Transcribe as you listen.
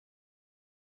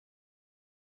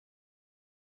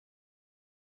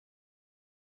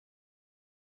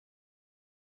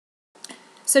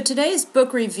So today's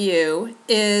book review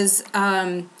is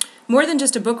more than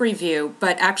just a book review,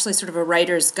 but actually sort of a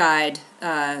writer's guide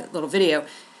little video.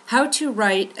 How to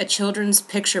Write a Children's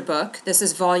Picture Book. This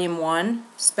is Volume 1,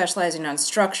 specializing on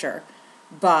structure,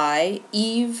 by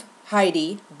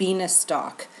Heidi,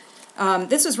 Bine-Stock.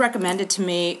 This was recommended to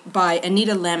me by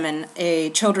Anita Lemon, a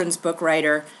children's book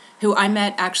writer who I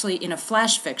met actually in a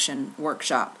flash fiction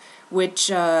workshop,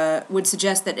 which would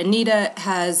suggest that Anita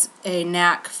has a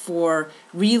knack for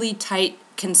really tight,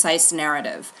 concise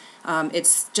narrative.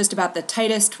 It's just about the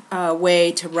tightest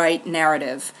way to write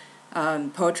narrative.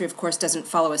 Poetry, of course, doesn't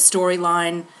follow a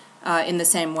storyline in the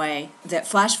same way that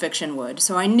flash fiction would.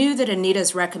 So I knew that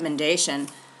Anita's recommendation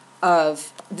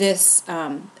of this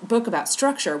book about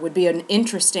structure would be an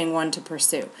interesting one to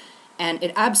pursue. And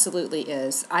it absolutely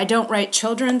is. I don't write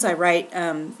children's. I write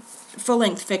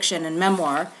full-length fiction and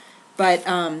memoir, but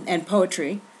and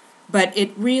poetry. But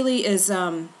it really is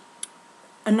a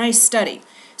nice study.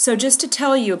 So just to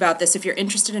tell you about this, if you're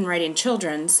interested in writing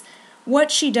children's, what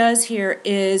she does here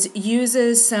is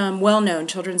uses some well-known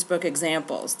children's book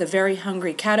examples. The Very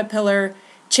Hungry Caterpillar,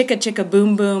 Chicka Chicka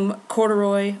Boom Boom,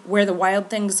 Corduroy, Where the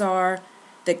Wild Things Are,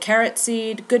 The Carrot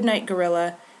Seed, Goodnight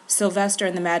Gorilla, Sylvester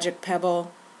and the Magic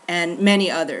Pebble, and many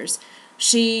others.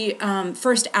 She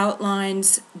first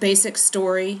outlines basic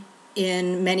story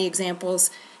in many examples,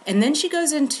 and then she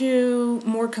goes into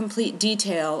more complete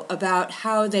detail about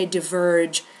how they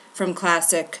diverge from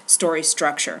classic story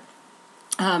structure.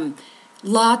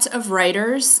 Lots of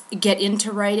writers get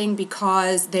into writing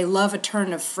because they love a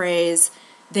turn of phrase.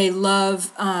 They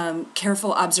love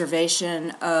careful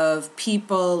observation of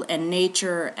people and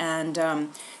nature and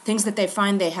things that they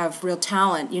find they have real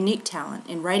talent, unique talent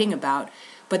in writing about,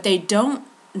 but they don't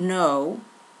know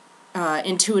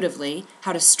intuitively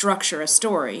how to structure a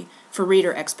story for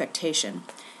reader expectation.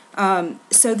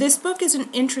 So this book is an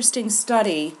interesting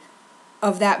study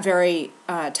of that very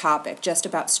topic, just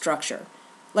about structure.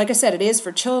 Like I said, it is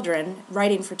for children,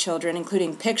 writing for children,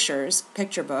 including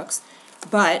picture books,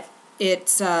 but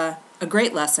it's a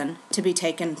great lesson to be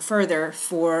taken further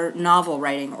for novel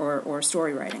writing or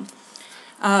story writing.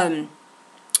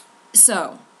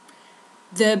 So,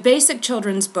 the basic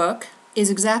children's book is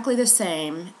exactly the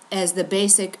same as the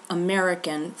basic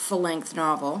American full-length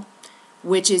novel,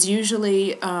 which is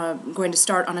usually going to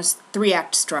start on a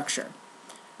 3-act structure.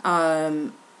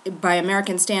 By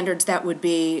American standards, that would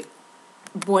be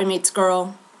boy meets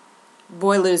girl,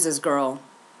 boy loses girl,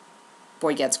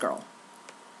 boy gets girl.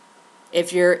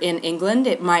 If you're in England,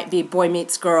 it might be boy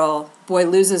meets girl, boy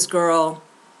loses girl,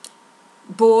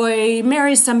 boy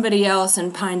marries somebody else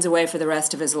and pines away for the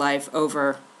rest of his life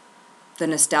over the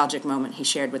nostalgic moment he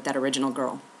shared with that original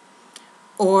girl.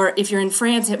 Or if you're in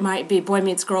France, it might be boy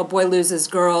meets girl, boy loses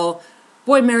girl,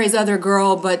 boy marries other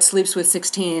girl but sleeps with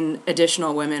 16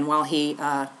 additional women while he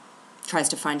tries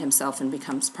to find himself and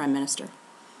becomes prime minister.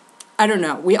 I don't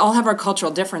know. We all have our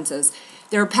cultural differences.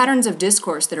 There are patterns of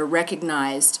discourse that are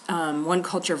recognized, one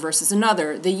culture versus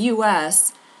another. The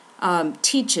U.S.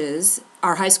 Teaches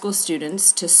our high school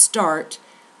students to start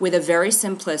with a very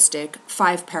simplistic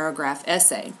 5-paragraph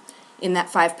essay. In that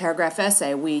 5-paragraph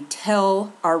essay, we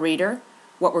tell our reader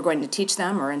what we're going to teach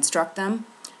them or instruct them.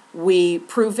 We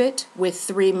prove it with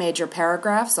 3 major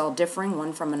paragraphs, all differing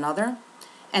one from another,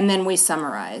 and then we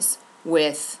summarize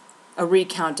with a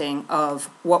recounting of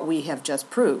what we have just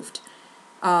proved.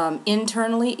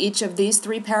 Internally, each of these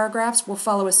 3 paragraphs will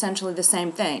follow essentially the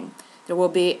same thing. There will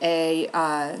be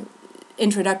a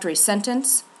introductory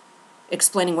sentence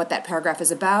explaining what that paragraph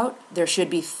is about. There should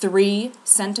be 3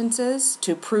 sentences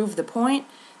to prove the point.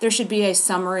 There should be a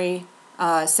summary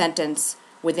sentence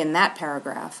within that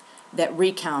paragraph that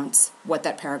recounts what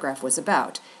that paragraph was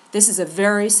about. This is a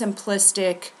very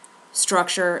simplistic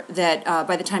structure that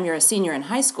by the time you're a senior in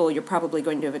high school, you're probably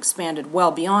going to have expanded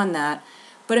well beyond that,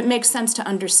 but it makes sense to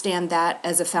understand that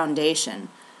as a foundation.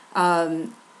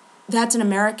 That's an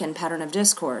American pattern of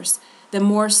discourse. The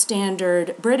more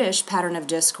standard British pattern of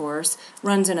discourse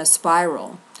runs in a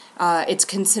spiral. It's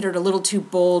considered a little too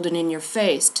bold and in your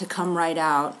face to come right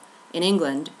out in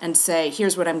England and say,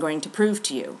 here's what I'm going to prove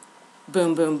to you.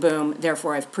 Boom, boom, boom,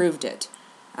 therefore I've proved it.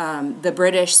 The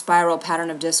British spiral pattern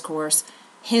of discourse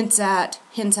hints at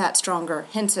stronger,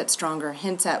 hints at stronger,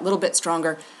 hints at a little bit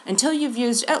stronger, until you've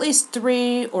used at least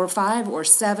 3 or 5 or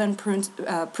 7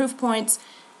 proof points,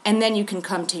 and then you can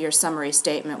come to your summary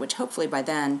statement, which hopefully by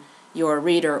then your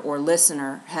reader or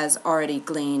listener has already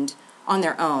gleaned on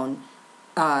their own,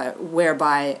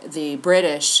 whereby the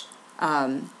British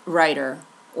writer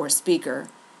or speaker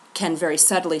can very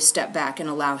subtly step back and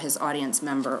allow his audience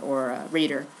member or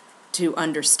reader to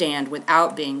understand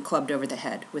without being clubbed over the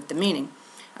head with the meaning.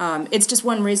 It's just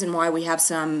one reason why we have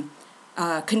some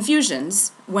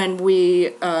confusions when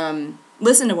we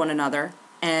listen to one another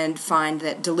and find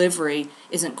that delivery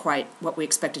isn't quite what we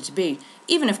expect it to be,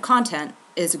 even if content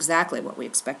is exactly what we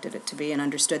expected it to be and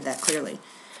understood that clearly.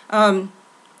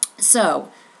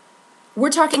 So we're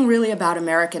talking really about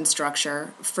American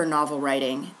structure for novel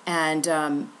writing, and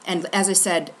as I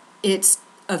said, it's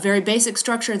a very basic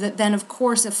structure that then, of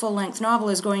course, a full-length novel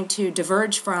is going to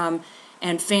diverge from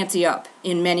and fancy up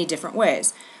in many different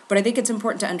ways. But I think it's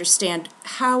important to understand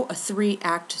how a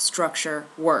 3-act structure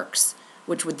works,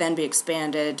 which would then be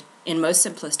expanded in most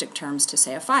simplistic terms to,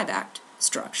 say, a 5-act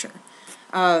structure.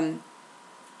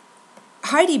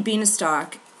 Heidi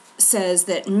Bine-Stock says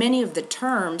that many of the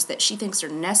terms that she thinks are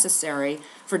necessary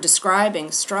for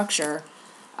describing structure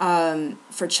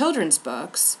for children's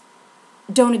books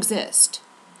don't exist.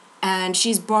 And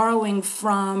she's borrowing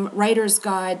from writers'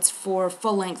 guides for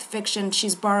full-length fiction.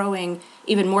 She's borrowing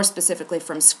even more specifically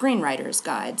from screenwriters'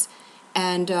 guides.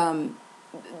 And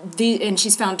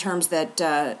she's found terms that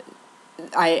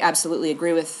I absolutely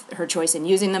agree with her choice in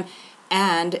using them.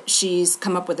 And she's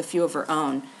come up with a few of her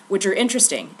own, which are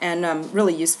interesting and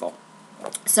really useful.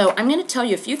 So I'm going to tell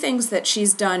you a few things that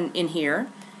she's done in here,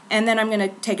 and then I'm going to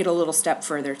take it a little step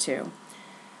further too.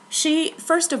 She,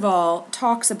 first of all,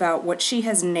 talks about what she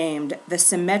has named the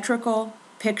symmetrical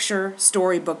picture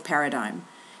storybook paradigm.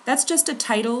 That's just a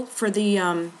title for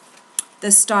the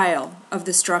style of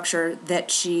the structure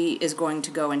that she is going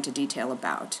to go into detail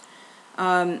about.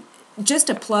 Just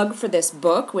a plug for this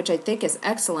book, which I think is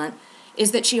excellent,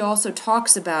 is that she also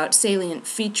talks about salient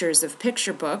features of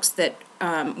picture books that,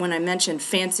 when I mentioned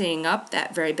fancying up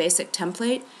that very basic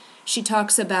template, she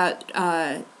talks about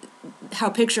how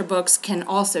picture books can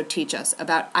also teach us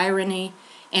about irony,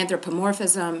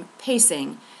 anthropomorphism,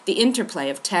 pacing, the interplay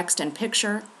of text and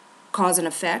picture, cause and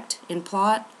effect in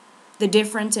plot, the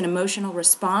difference in emotional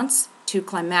response to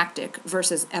climactic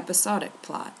versus episodic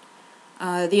plot,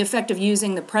 the effect of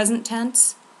using the present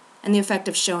tense, and the effect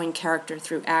of showing character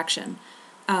through action.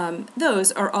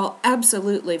 Those are all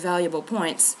absolutely valuable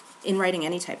points in writing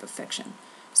any type of fiction.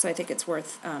 So I think it's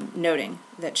worth noting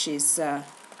that she's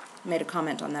made a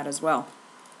comment on that as well.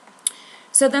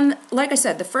 So then, like I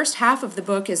said, the first half of the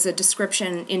book is a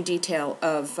description in detail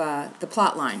of the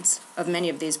plot lines of many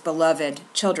of these beloved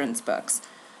children's books.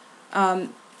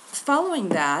 Following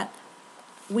that,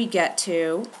 we get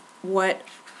to what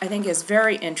I think is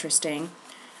very interesting.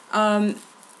 I'm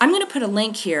going to put a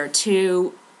link here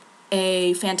to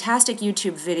a fantastic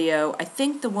YouTube video. I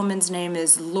think the woman's name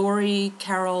is Lori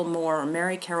Carol Moore, or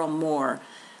Mary Carol Moore,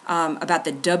 about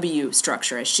the W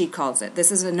structure, as she calls it.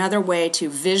 This is another way to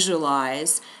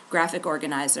visualize, graphic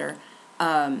organizer,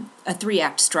 a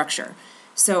 3-act structure.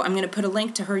 So I'm going to put a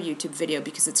link to her YouTube video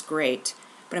because it's great.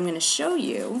 But I'm going to show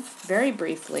you very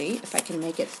briefly, if I can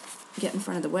make it get in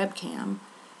front of the webcam,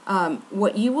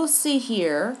 what you will see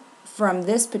here from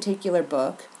this particular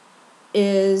book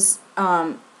is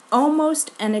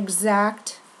almost an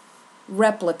exact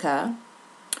replica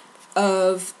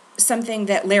of something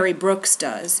that Larry Brooks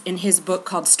does in his book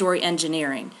called Story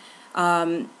Engineering,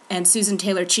 and Susan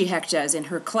Taylor Chehek does in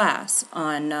her class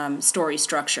on story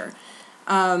structure.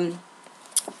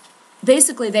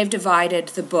 Basically, they've divided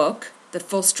the book, the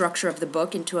full structure of the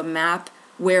book, into a map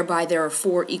whereby there are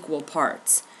 4 equal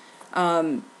parts.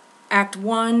 Act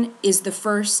 1 is the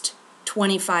first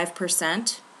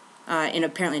 25%.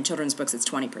 Apparently in children's books it's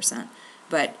 20%,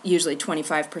 but usually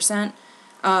 25%.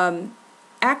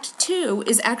 Act 2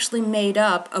 is actually made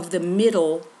up of the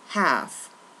middle half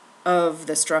of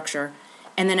the structure,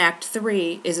 and then Act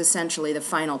 3 is essentially the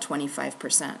final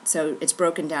 25%. So it's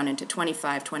broken down into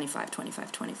 25, 25,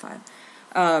 25,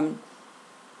 25.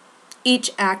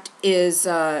 Each act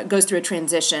goes through a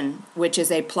transition, which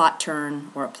is a plot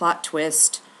turn or a plot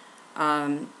twist.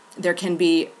 There can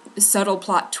be subtle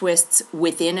plot twists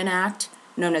within an act,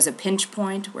 known as a pinch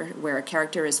point, where a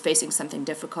character is facing something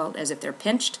difficult as if they're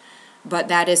pinched, but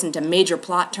that isn't a major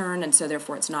plot turn, and so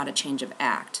therefore it's not a change of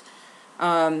act.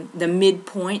 The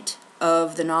midpoint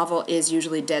of the novel is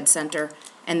usually dead center,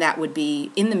 and that would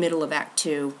be in the middle of Act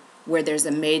 2, where there's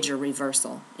a major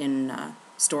reversal in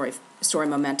story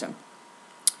momentum.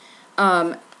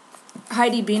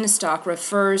 Heidi Bine-Stock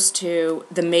refers to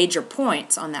the major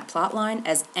points on that plot line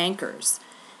as anchors,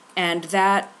 and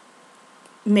that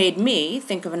made me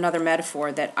think of another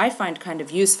metaphor that I find kind of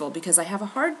useful because I have a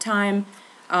hard time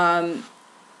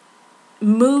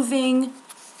moving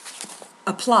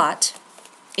a plot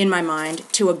in my mind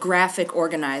to a graphic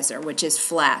organizer, which is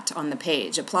flat on the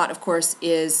page. A plot, of course,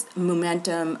 is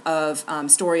momentum of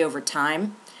story over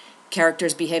time,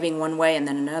 characters behaving one way and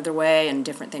then another way, and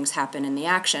different things happen in the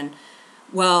action.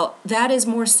 Well, that is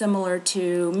more similar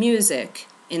to music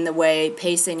in the way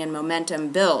pacing and momentum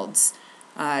builds.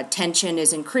 Tension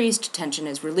is increased, tension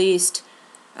is released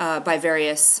by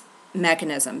various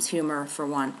mechanisms, humor for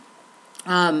one.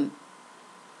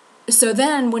 So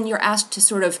then when you're asked to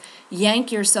sort of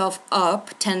yank yourself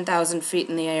up 10,000 feet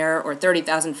in the air or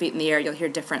 30,000 feet in the air, you'll hear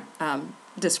different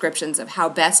descriptions of how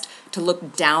best to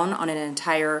look down on an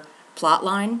entire plot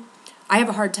line. I have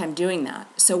a hard time doing that.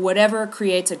 So whatever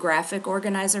creates a graphic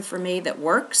organizer for me that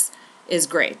works is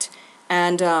great.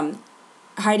 And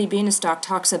Heidi Bine-Stock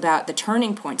talks about the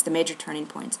turning points, the major turning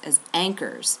points, as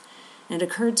anchors. And it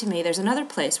occurred to me there's another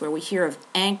place where we hear of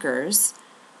anchors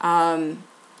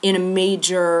in a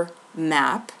major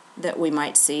map that we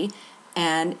might see,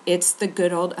 and it's the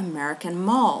good old American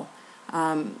mall.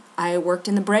 I worked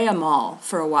in the Brea Mall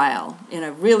for a while in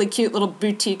a really cute little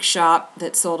boutique shop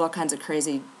that sold all kinds of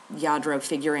crazy Yadro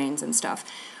figurines and stuff.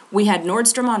 We had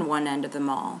Nordstrom on one end of the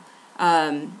mall.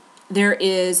 There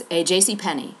is a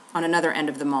JCPenney on another end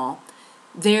of the mall.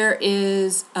 There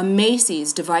is a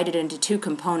Macy's divided into two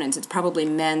components. It's probably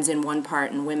men's in one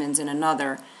part and women's in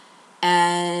another.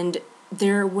 And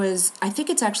there was, I think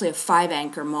it's actually a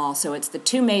 5-anchor mall. So it's the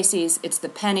two Macy's, it's the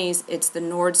Penny's, it's the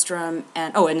Nordstrom,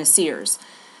 and the Sears.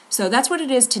 So that's what it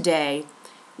is today.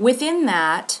 Within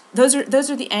that, those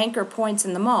are the anchor points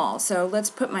in the mall. So let's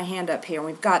put my hand up here.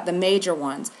 We've got the major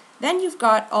ones. Then you've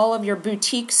got all of your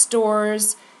boutique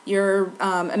stores, your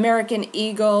American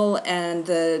Eagle and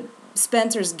the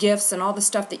Spencer's Gifts and all the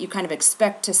stuff that you kind of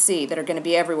expect to see that are going to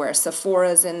be everywhere.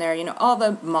 Sephora's in there, all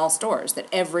the mall stores that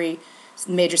every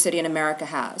major city in America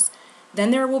has.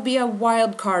 Then there will be a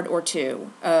wild card or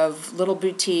two of little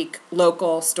boutique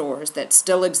local stores that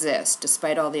still exist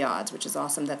despite all the odds, which is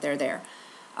awesome that they're there.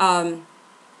 And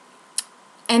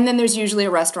then there's usually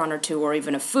a restaurant or two or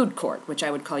even a food court, which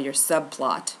I would call your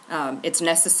subplot. It's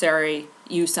necessary.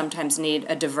 You sometimes need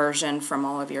a diversion from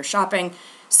all of your shopping,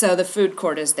 so the food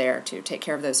court is there to take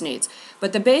care of those needs.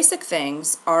 But the basic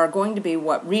things are going to be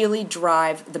what really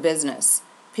drive the business.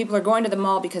 People are going to the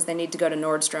mall because they need to go to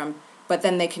Nordstrom, but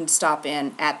then they can stop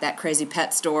in at that crazy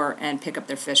pet store and pick up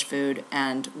their fish food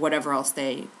and whatever else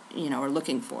they, are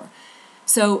looking for.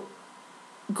 So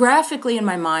graphically in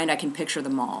my mind, I can picture the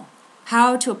mall.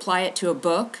 How to apply it to a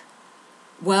book?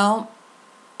 Well,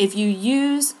 if you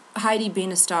use Heidi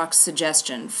Bine-Stock's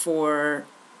suggestion for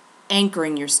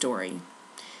anchoring your story,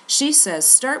 she says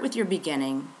start with your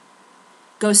beginning,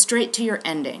 go straight to your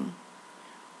ending.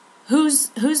 Who's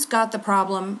got the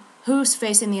problem? Who's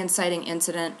facing the inciting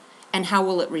incident? And how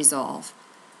will it resolve?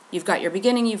 You've got your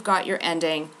beginning, you've got your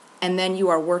ending, and then you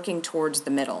are working towards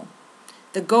the middle.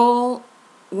 The goal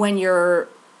when you're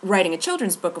writing a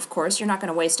children's book, of course, you're not going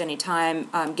to waste any time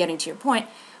getting to your point.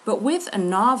 But with a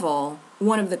novel,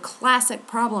 one of the classic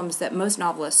problems that most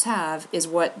novelists have is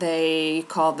what they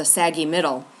call the saggy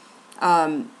middle.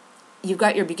 You've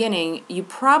got your beginning. You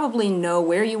probably know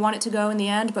where you want it to go in the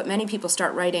end, but many people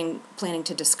start writing planning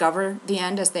to discover the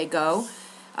end as they go.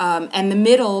 And the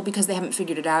middle, because they haven't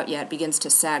figured it out yet, begins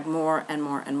to sag more and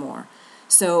more and more.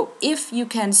 So if you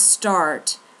can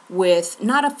start with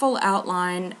not a full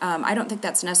outline, I don't think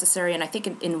that's necessary, and I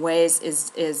think in ways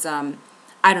is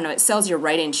it sells your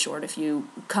writing short if you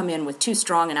come in with too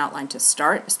strong an outline to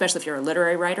start, especially if you're a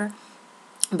literary writer.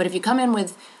 But if you come in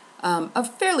with a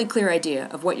fairly clear idea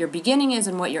of what your beginning is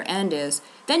and what your end is,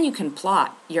 then you can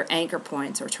plot your anchor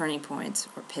points or turning points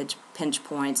or pinch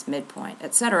points, midpoint,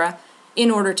 etc., in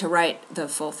order to write the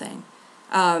full thing.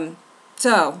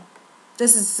 So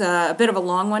this is a bit of a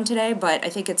long one today, but I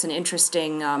think it's an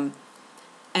interesting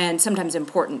and sometimes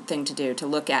important thing to do, to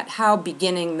look at how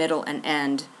beginning, middle, and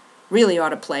end really ought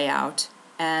to play out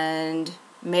and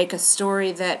make a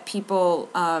story that people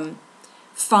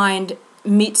find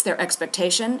meets their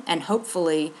expectation and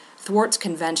hopefully thwarts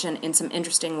convention in some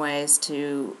interesting ways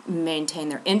to maintain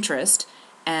their interest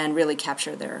and really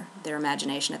capture their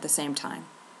imagination at the same time.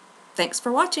 Thanks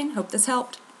for watching. Hope this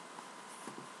helped.